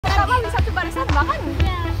pada Sabah kan?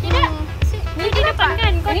 Ya, tidak. Ini kenapa?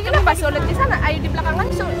 Ini kenapa sulit di sana? Ayo di belakang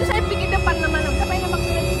langsung. Terus saya pergi depan nama-nama. Siapa yang nampak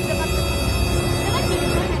sulit di depan? Jangan di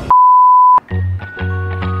depan.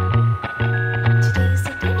 Today's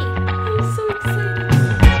the day. I'm so excited.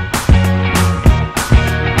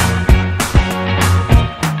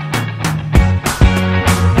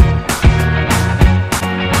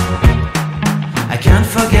 I can't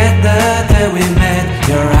forget the day we met.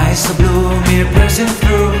 Your eyes so blue, me piercing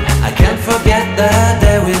through. I can't forget the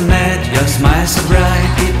day we met. Your smile so bright,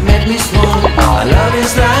 it made me swoon. Our love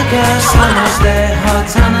is like a summer's day,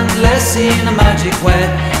 hot and endless in a magic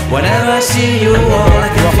way. Whenever I see you, all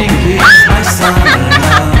I can think is my summer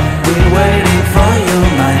love. Been waiting for you,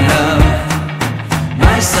 my love.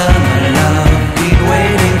 My summer love. Been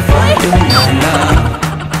waiting for you, my love.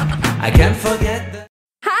 I can't forget the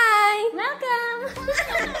Hi. Welcome.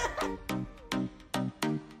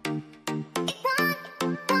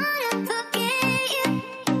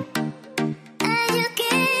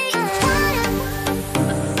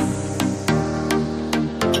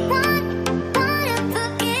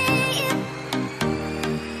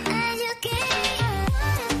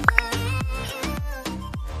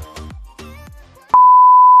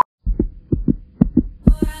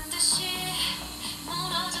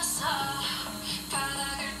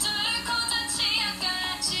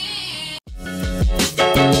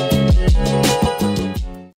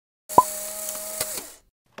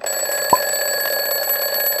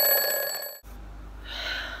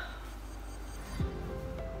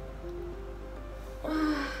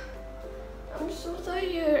 I'm so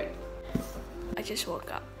tired. I just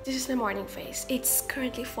woke up. This is the morning face. It's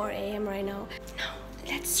currently 4 a.m. right now. Now,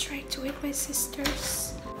 let's try to wake my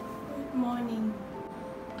sisters. Good morning.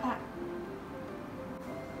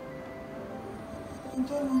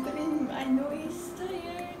 Don't dream. I know he's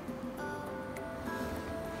tired.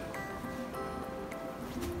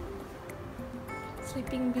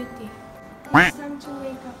 Sleeping Beauty. It's time to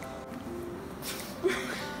wake up.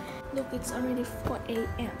 Look, it's already 4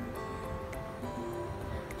 a.m.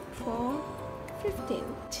 4:15.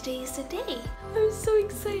 Today is the day. I'm so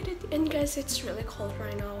excited. And guys, it's really cold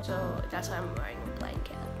right now, so that's why I'm wearing a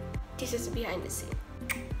blanket. This is behind the scene.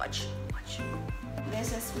 Watch.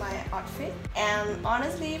 This is my outfit, and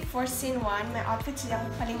honestly, for scene 1, my outfit is yang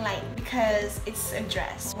paling lain because it's a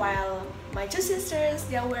dress. While my two sisters,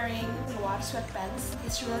 they're wearing sweatpants.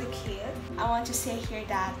 It's really cute. I want to say here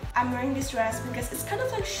that I'm wearing this dress because it's kind of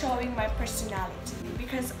like showing my personality.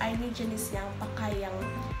 Because I need jenis yang pakai yang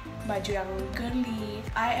baju yang girly.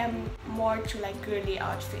 I am more to like girly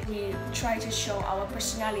outfit. We try to show our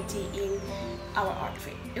personality in our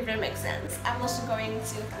outfit, if that makes sense. I'm also going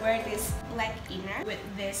to wear this black inner with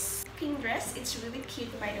this pink dress. It's really cute,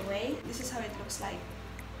 by the way. This is how it looks like.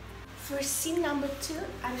 For scene number 2,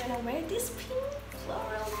 I'm gonna wear this pink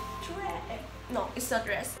floral dress. No, it's not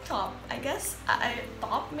dress. Top, I guess.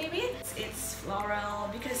 Top maybe. It's floral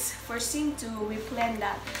because for scene 2, we plan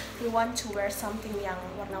that we want to wear something yang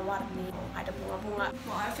warna-warni. Ada bunga-bunga.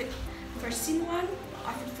 Mau outfit for scene 1,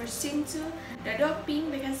 outfit for scene 2. Dado pink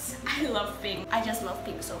because I love pink. I just love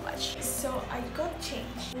pink so much. So I got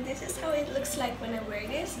changed. This is how it looks like when I wear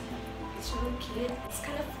this. It's really cute. It's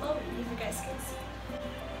kind of flowy if you guys can see.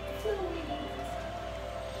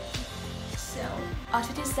 So,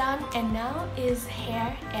 outfit is done, and now is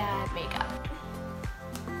hair and makeup.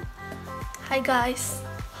 Hi guys!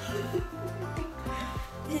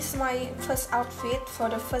 This is my first outfit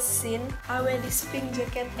for the first scene. I wear this pink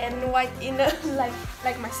jacket and white inner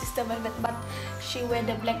like my sister Velvet, but she wear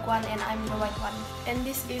the black one and I'm the white one. And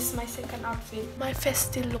this is my second outfit. My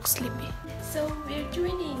face still looks sleepy. So we're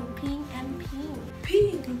joining pink and pink.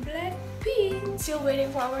 Pink, black, pink. Still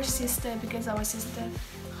waiting for our sister because our sister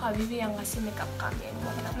Vivian yang ngasih makeup kami, yang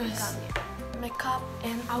buat kami. Makeup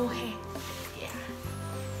and our hair. Yeah.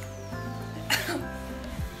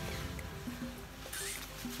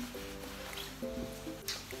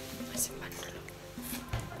 Simpan dulu.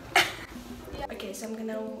 Okay, so I'm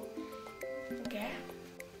gonna. Okay.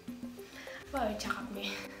 Wow, cakep nih.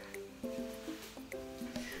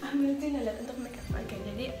 I'm nanti lihat untuk makeup. Okay,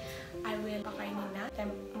 jadi I will pakai Nina dan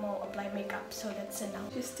mau apply makeup, so that's enough.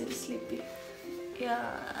 She's still sleepy.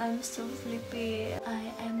 Yeah, I'm so sleepy.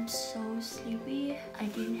 I am so sleepy. I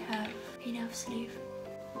didn't have enough sleep.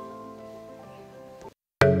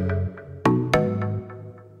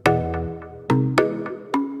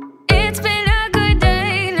 It's been a good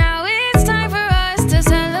day. Now it's time for us to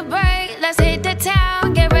celebrate. Let's hit the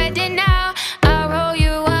town, get ready now. I'll roll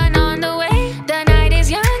you one on the way. The night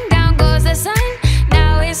is young, down goes the sun.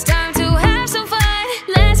 Now it's time to have some fun.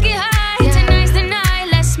 Let's get high. Tonight's the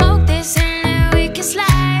night. Let's smoke this and then we can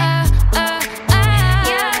slide.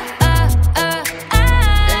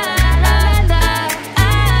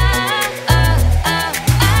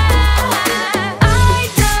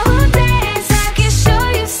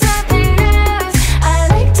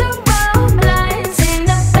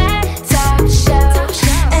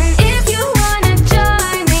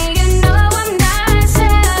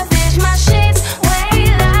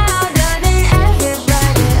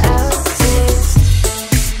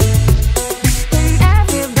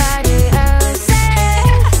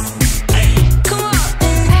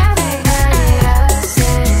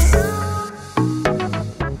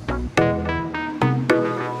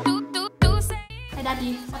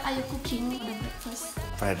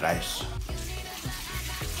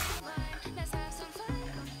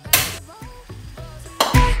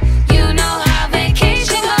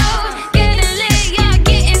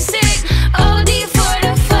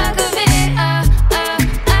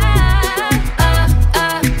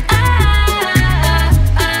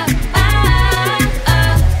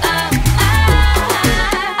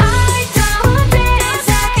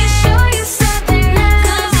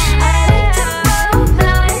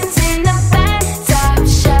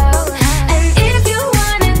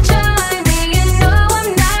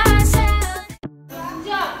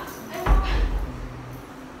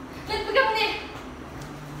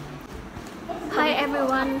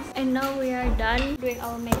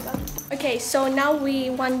 now we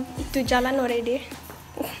want to jalan already.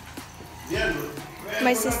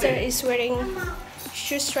 My sister is wearing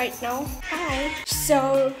shoes right now. Hi.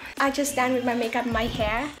 So I just done with my makeup, my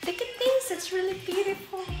hair. Look at this, it's really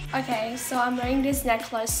beautiful. Okay, so I'm wearing this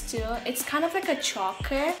necklace too. It's kind of like a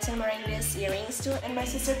choker. So I'm wearing these earrings too. And my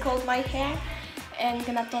sister curled my hair and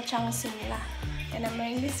gonna tocang sini lah. And I'm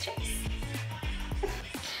wearing this dress.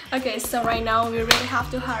 Okay, so right now we really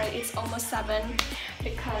have to hurry. It's almost 7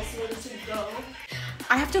 because we need to go.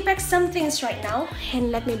 I have to pack some things right now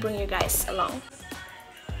and let me bring you guys along.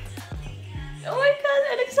 Oh my god,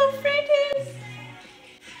 I look so pretty!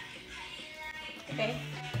 Okay,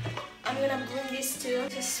 I'm gonna bring these two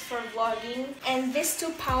just for vlogging. And these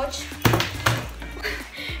two pouch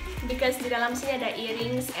because di dalam sini ada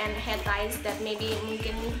earrings and hair ties that maybe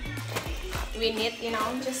mungkin we need, you know,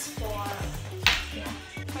 just for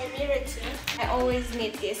my mirror too. I always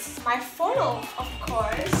need this. My photo, of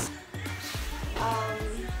course.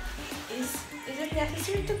 Is it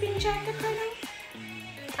necessary to pin jacket right now?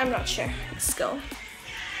 I'm not sure. Let's go.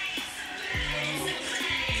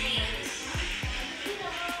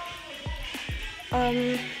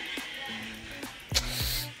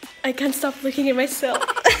 I can't stop looking at myself.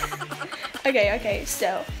 Okay,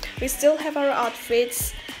 so we still have our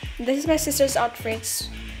outfits. This is my sister's outfits.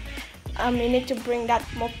 We need to bring that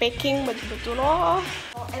more packing betul-betul loh.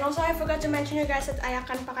 And also I forgot to mention you guys that I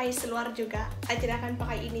akan pakai seluar juga. I tidak akan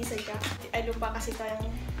pakai ini saja. I lupa kasih tau yang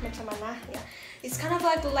macam mana ya. It's kind of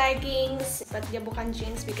like leggings, but dia bukan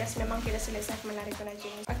jeans because memang tidak selesai menarik guna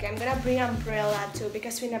jeans. Okay, I'm gonna bring umbrella too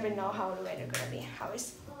because we never know how the weather gonna be. How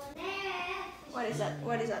is? What is that?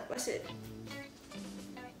 What is that? What's it?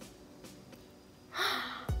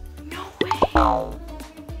 No way! Oh.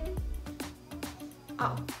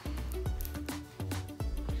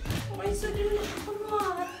 Why is it doing that? Come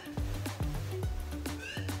on.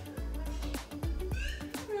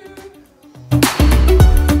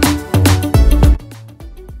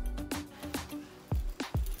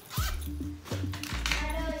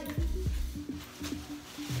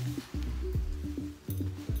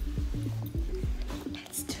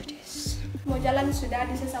 Let's do this. Mau jalan sudah.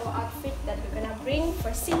 This is our outfit that we're gonna bring for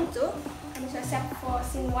scene 2. Kami sudah siap for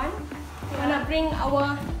scene 1. We're gonna bring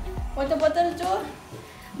our water bottle too.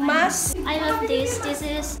 Mask. I love this. This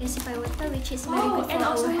is Insipay water, which is very good for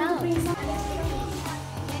our health.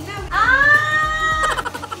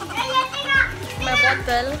 My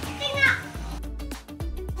bottle.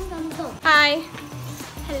 Hi.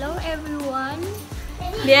 Hello everyone.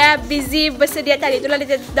 Dia busy bersedia tadi, itulah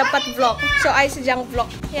dia dapat vlog. So I sedang vlog.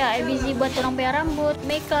 Yeah, I busy buat tukang payah rambut,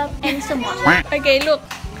 makeup, and semua. Okay, look.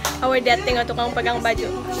 Our dad tengok tukang pegang baju.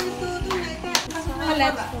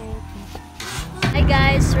 Hi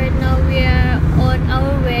guys, right now we are on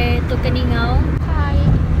our way to KENINGAU.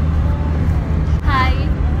 Hi.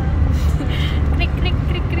 Krik krik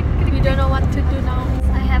krik krik krik. We don't know what to do now.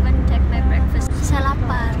 I haven't checked my breakfast. Saya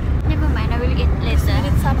lapar. Never mind, I will eat later.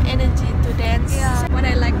 We need some energy to dance. Yeah. What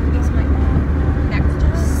I like is my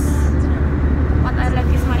necklace. What I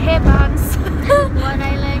like is my headbands. What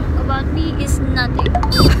I like about me is nothing.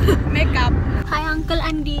 Makeup. Hi Uncle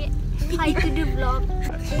Andy. Hi to the vlog.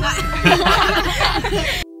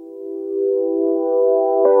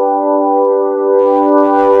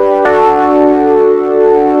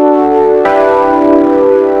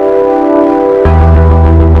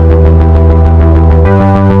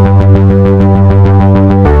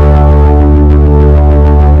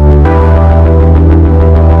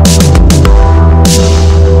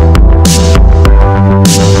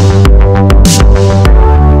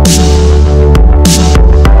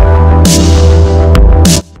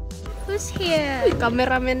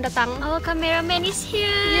 Kameramen datang. Our cameraman is here.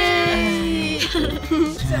 Yay!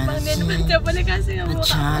 Sabahnya baca boleh kasih kamu.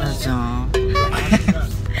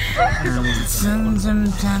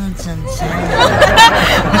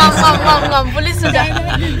 Ngam, Pulis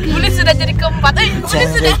sudah jadi keempat. Pulis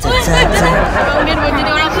sudah. Abang Den mau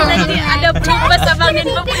jadi orang keempat. Ada Bloopers Abang Den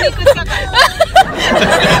mau ikut kakak.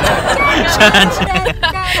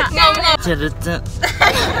 Ngam.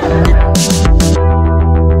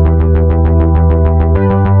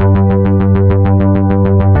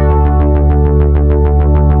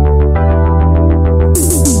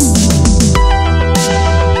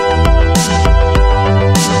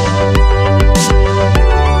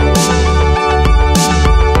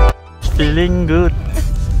 Feeling good.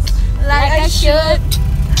 Like I should.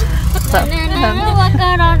 Walk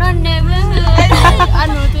around on neighborhood. I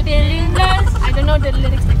know to the lyrics. I don't know the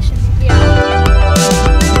lyrics actually.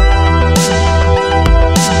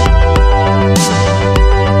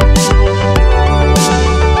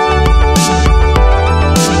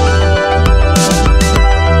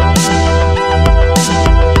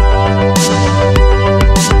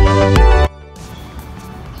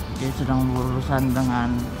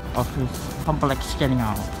 of his complex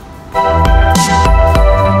KENINGAU.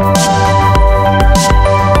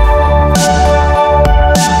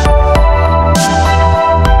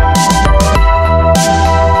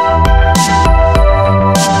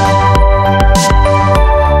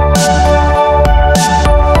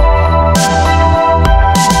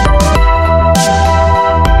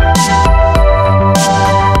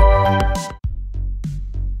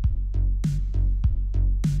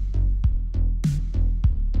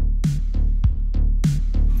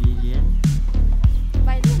 Vivian,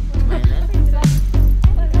 Violet,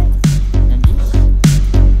 and this.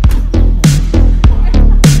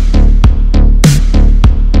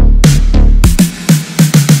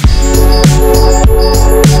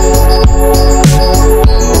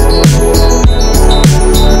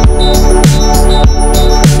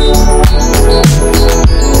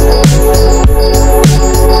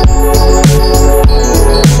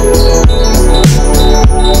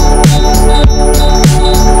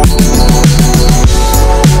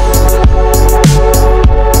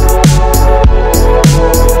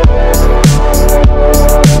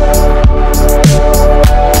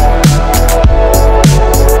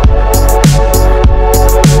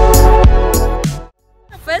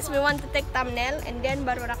 First we want to take thumbnail and then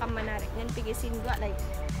baru rekam menarik dan pergi scene 2 lagi.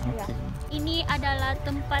 Okay. Ini adalah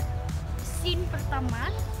tempat scene pertama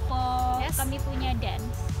for Yes. kami punya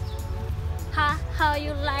dance. How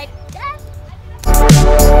you like that?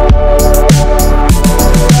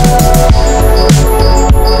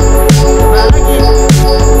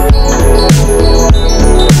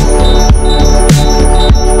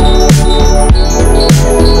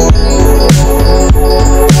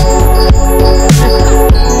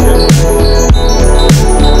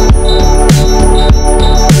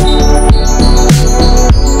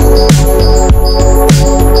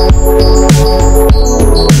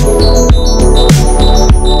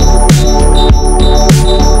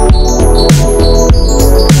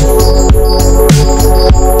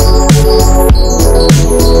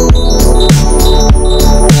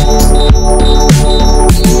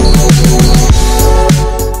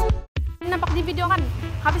 Nampak di video kan?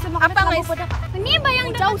 Habis sama apa guys? Ini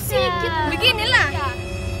bayang Jauh dekat sedikit. Beginilah.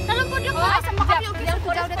 Dalam pojok Oh, sama kami yang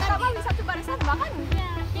jauh dekat kan bisa coba di sana bahkan.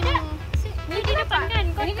 Tidak. Ini di depan kan?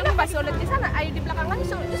 Ini kenapa sulit di sana? Ayo di belakang lagi.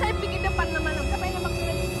 Itu saya pergi depan nama-nama. Siapa yang nampak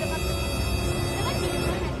sulit di depan?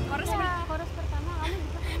 Chorus pertama kamu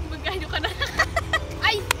Begah juga dah.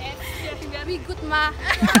 Ay, biar bigut mah.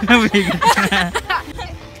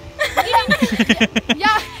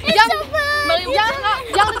 Ya,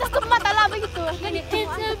 jangan tutup mata lah begitu.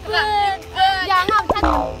 Jangan.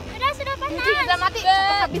 sudah panas. Cuci sudah mati.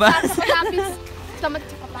 Sampai habis. Sudah mati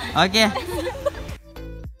cukup lama. Oke.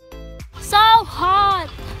 So hot.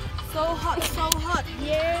 So hot. Oh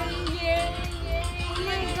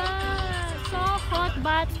my god. So hot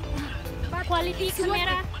but quality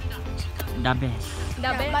kamera. The best.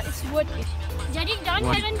 But it's worth it. Jadi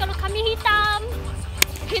jangan heran kalau kami hitam.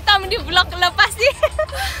 Hitam di vlog lepas sih.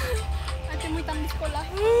 Ada mau hitam di sekolah.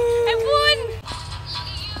 Bun.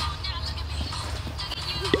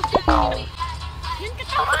 Jangan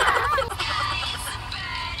ketawa.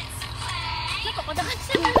 Kenapa kau dah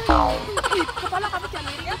kecil? Kepala kamu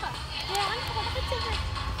jangan ya Kak. Ya kan kau dah kecil kan?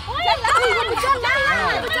 Oh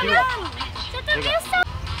Jalan. Satu biasa.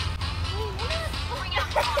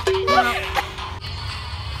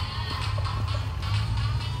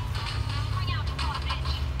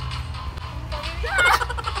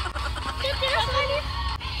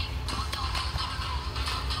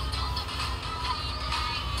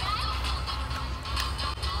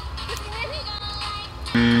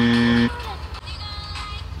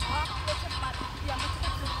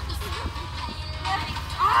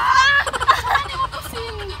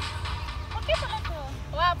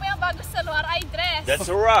 Wah, apa yang bagus seluar eye dress.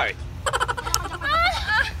 That's alright.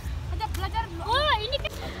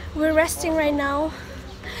 We're resting right now.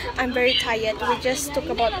 I'm very tired. We just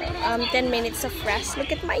took about 10 minutes of rest.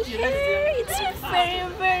 Look at my hair. It's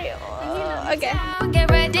very okay.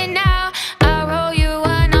 Get ready now, I'll roll you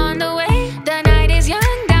one on the way. The night is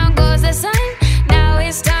young, down goes the sun. Now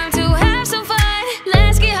it's time to have some fun.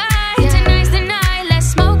 Let's get high, tonight's the night.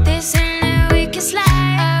 Let's smoke this and then we can slide.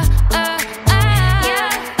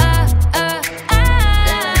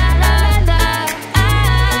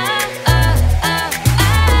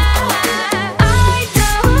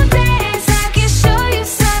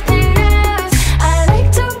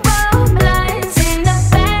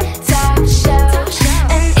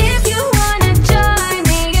 And if you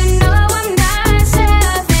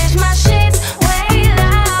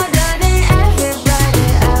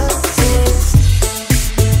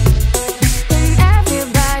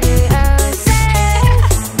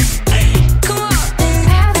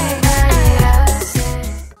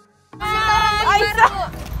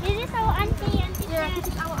Ini tahu anti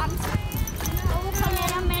tahu anti. Oh,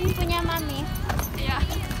 kameramen punya mami. Iya.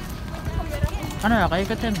 Ano ya, kayak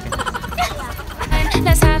ikutin kan?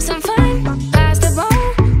 Let's have some fun. Pass the ball,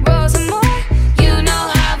 roll some more. You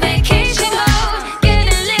know how vacation goes.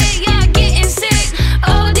 Getting lit, yeah, getting sick.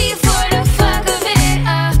 OD for the fuck of it.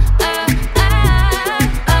 I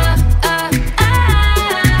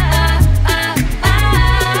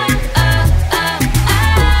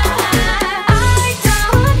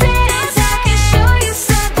don't dance, I can show you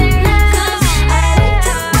something else. I like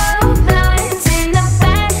to blow blinds in the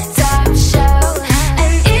bathtub show.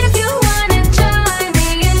 And if you wanna join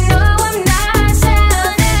me, you know I'm not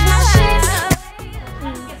selfish. My shit's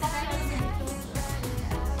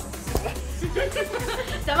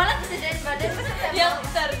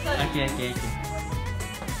Oke.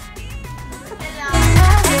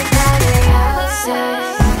 everybody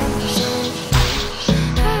else's.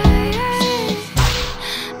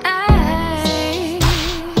 I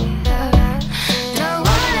don't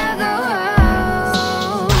wanna go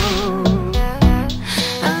home.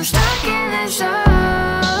 I'm stuck in the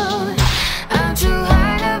zone. I'm too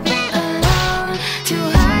high to be alone. Too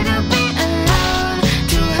high to be alone.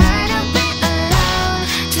 Too high to be alone.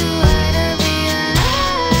 Too high to be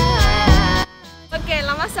alone. Oke,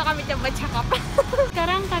 lama sudah kami coba cakap.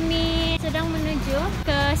 Sekarang kami sedang menuju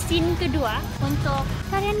ke scene kedua untuk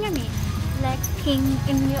tarian kami, Blackpink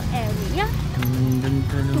in your area.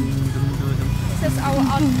 This is our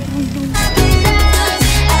outfit.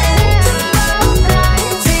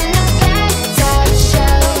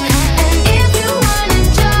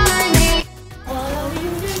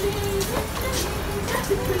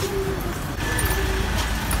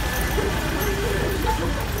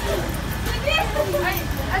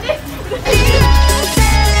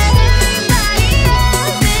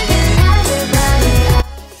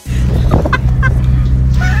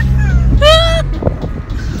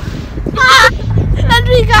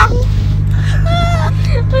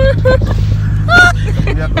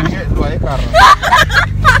 Dia tinggi 2 ekar.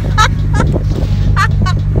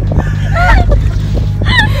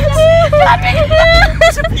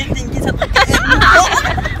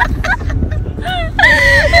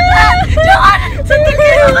 Tinggi 1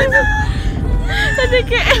 km.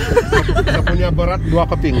 Kita punya berat 2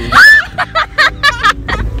 keping.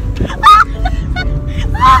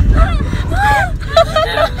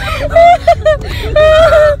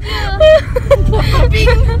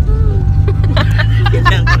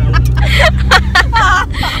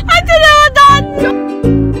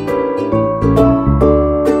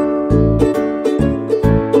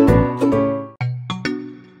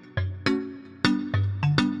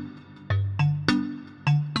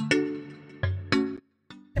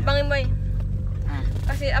 Bangin boy.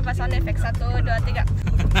 Kasih apa sound effect 1, 2, 3.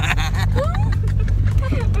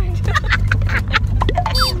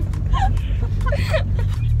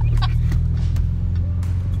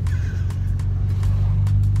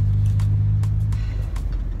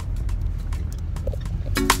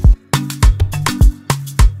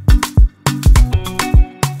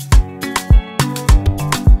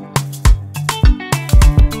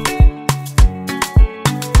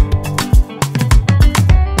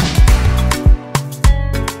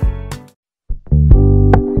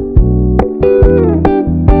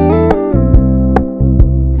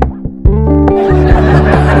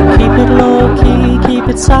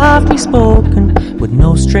 Softly spoken, with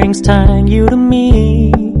no strings tying you to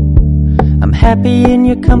me. I'm happy in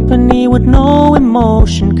your company with no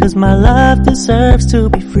emotion, 'cause my love deserves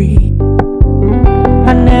to be free.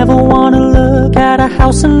 I never wanna look at a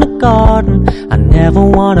house in the garden, I never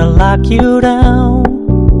wanna lock you down.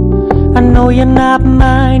 I know you're not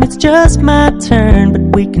mine, it's just my turn,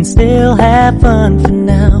 but we can still have fun for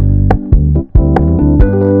now.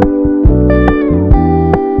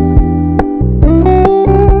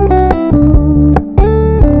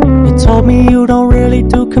 Told me you don't really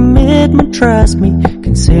do commitment, trust me,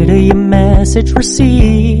 consider your message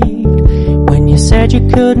received. When you said you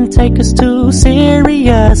couldn't take us too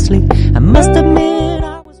seriously, I must admit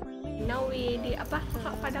I was relieved. Now we di apa?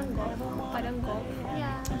 Padang golf.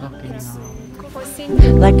 Ya.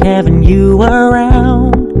 Like having you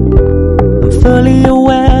around. I'm fully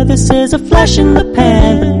aware this is a flash in the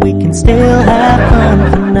pan, but we can still have fun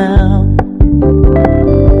for now.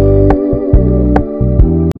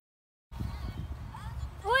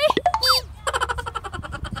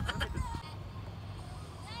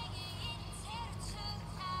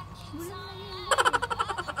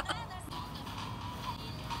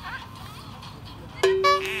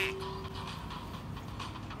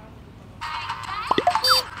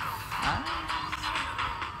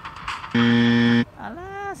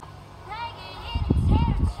 Alas.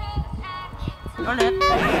 Oh, lihat.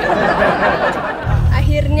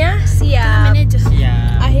 Akhirnya siap.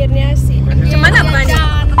 Siap. Akhirnya sih. Cuman apa nih?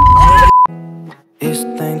 Is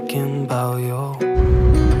thinking about you.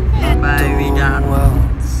 Bye, Vivian. Well,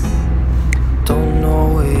 don't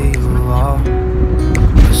know where you are,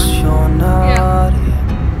 'cause you're not here.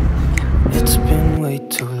 It's been way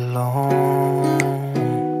too long.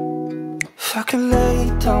 If I could lay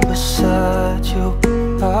down beside you,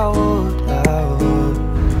 I would.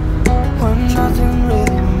 When nothing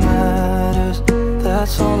really matters,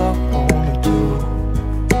 that's all I wanna do.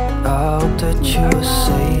 I hope that you're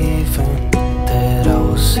safe and